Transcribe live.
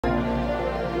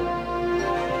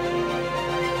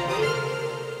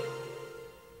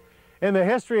In the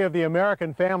history of the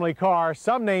American family car,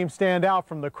 some names stand out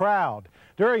from the crowd.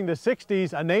 During the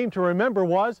 60s, a name to remember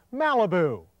was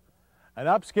Malibu, an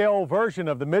upscale version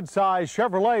of the mid-size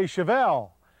Chevrolet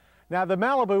Chevelle. Now, the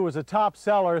Malibu was a top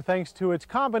seller thanks to its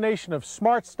combination of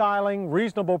smart styling,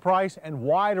 reasonable price, and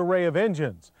wide array of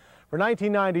engines. For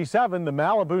 1997, the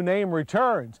Malibu name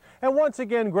returns and once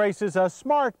again graces a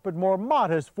smart but more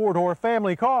modest four-door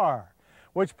family car.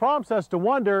 Which prompts us to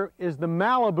wonder, is the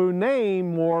Malibu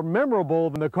name more memorable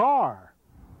than the car?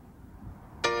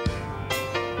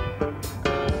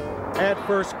 At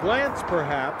first glance,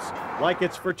 perhaps, like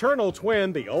its fraternal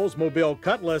twin, the Oldsmobile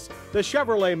Cutlass, the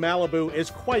Chevrolet Malibu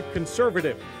is quite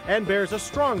conservative and bears a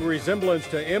strong resemblance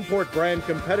to import brand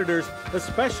competitors,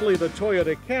 especially the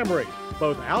Toyota Camry,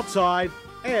 both outside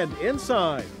and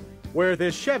inside. Where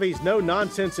this Chevy's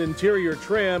no-nonsense interior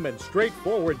trim and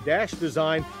straightforward dash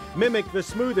design mimic the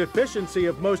smooth efficiency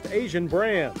of most Asian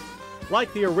brands.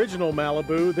 Like the original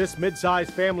Malibu, this mid-size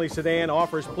family sedan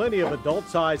offers plenty of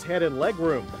adult-size head and leg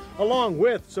room, along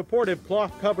with supportive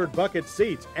cloth-covered bucket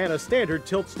seats and a standard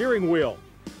tilt steering wheel.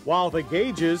 While the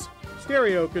gauges,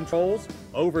 stereo controls,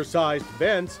 oversized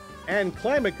vents, and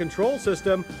climate control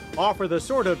system offer the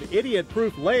sort of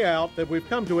idiot-proof layout that we've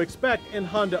come to expect in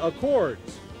Honda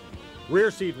Accords.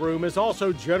 Rear seat room is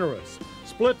also generous.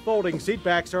 Split folding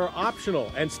seatbacks are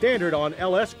optional and standard on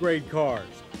LS grade cars,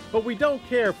 but we don't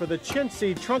care for the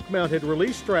chintzy trunk-mounted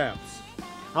release straps.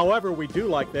 However, we do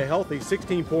like the healthy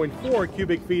 16.4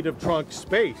 cubic feet of trunk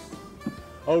space.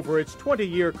 Over its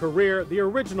 20-year career, the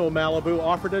original Malibu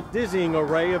offered a dizzying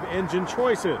array of engine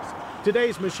choices.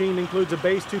 Today's machine includes a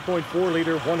base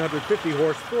 2.4-liter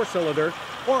 150-horse four-cylinder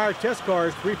or our test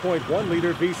car's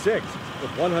 3.1-liter V6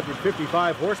 with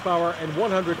 155 horsepower and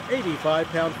 185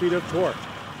 pound-feet of torque.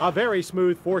 A very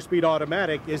smooth four-speed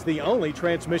automatic is the only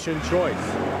transmission choice.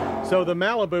 So the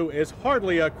Malibu is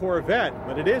hardly a Corvette,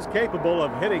 but it is capable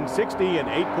of hitting 60 in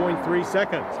 8.3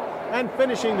 seconds and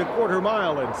finishing the quarter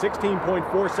mile in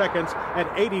 16.4 seconds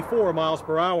at 84 miles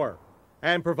per hour,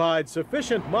 and provides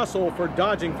sufficient muscle for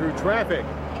dodging through traffic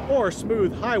or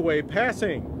smooth highway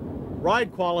passing.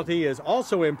 Ride quality is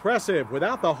also impressive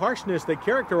without the harshness that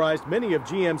characterized many of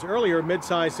GM's earlier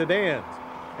mid-size sedans.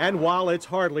 And while it's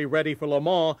hardly ready for Le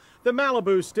Mans, the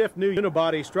Malibu's stiff new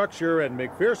unibody structure and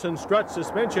McPherson strut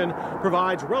suspension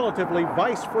provides relatively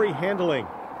vice-free handling,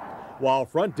 while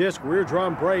front disc rear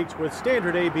drum brakes with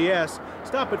standard ABS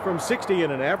stop it from 60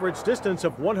 in an average distance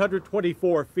of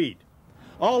 124 feet.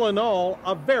 All in all,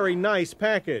 a very nice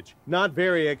package. Not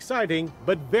very exciting,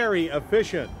 but very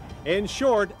efficient. In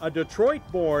short, a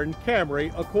Detroit-born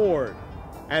Camry Accord.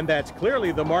 And that's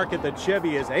clearly the market that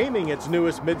Chevy is aiming its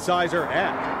newest midsizer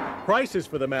at. Prices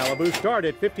for the Malibu start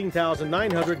at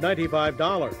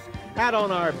 $15,995. Add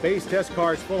on our base test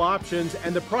car's full options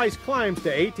and the price climbs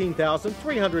to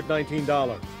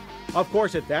 $18,319. Of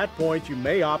course, at that point, you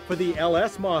may opt for the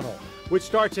LS model, which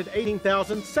starts at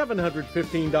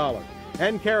 $18,715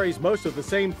 and carries most of the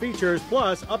same features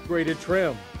plus upgraded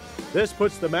trim. This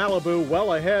puts the Malibu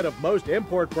well ahead of most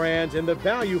import brands in the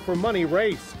value for money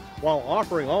race, while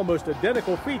offering almost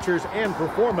identical features and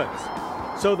performance.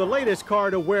 So the latest car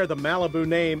to wear the Malibu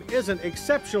name isn't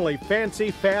exceptionally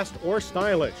fancy, fast, or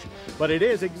stylish, but it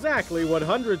is exactly what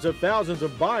hundreds of thousands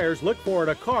of buyers look for in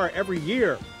a car every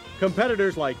year.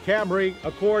 Competitors like Camry,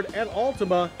 Accord, and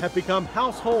Altima have become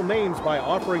household names by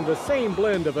offering the same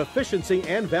blend of efficiency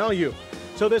and value.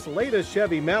 So this latest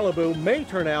Chevy Malibu may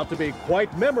turn out to be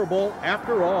quite memorable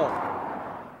after all.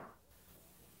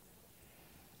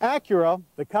 Acura,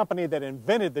 the company that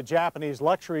invented the Japanese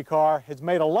luxury car, has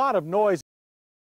made a lot of noise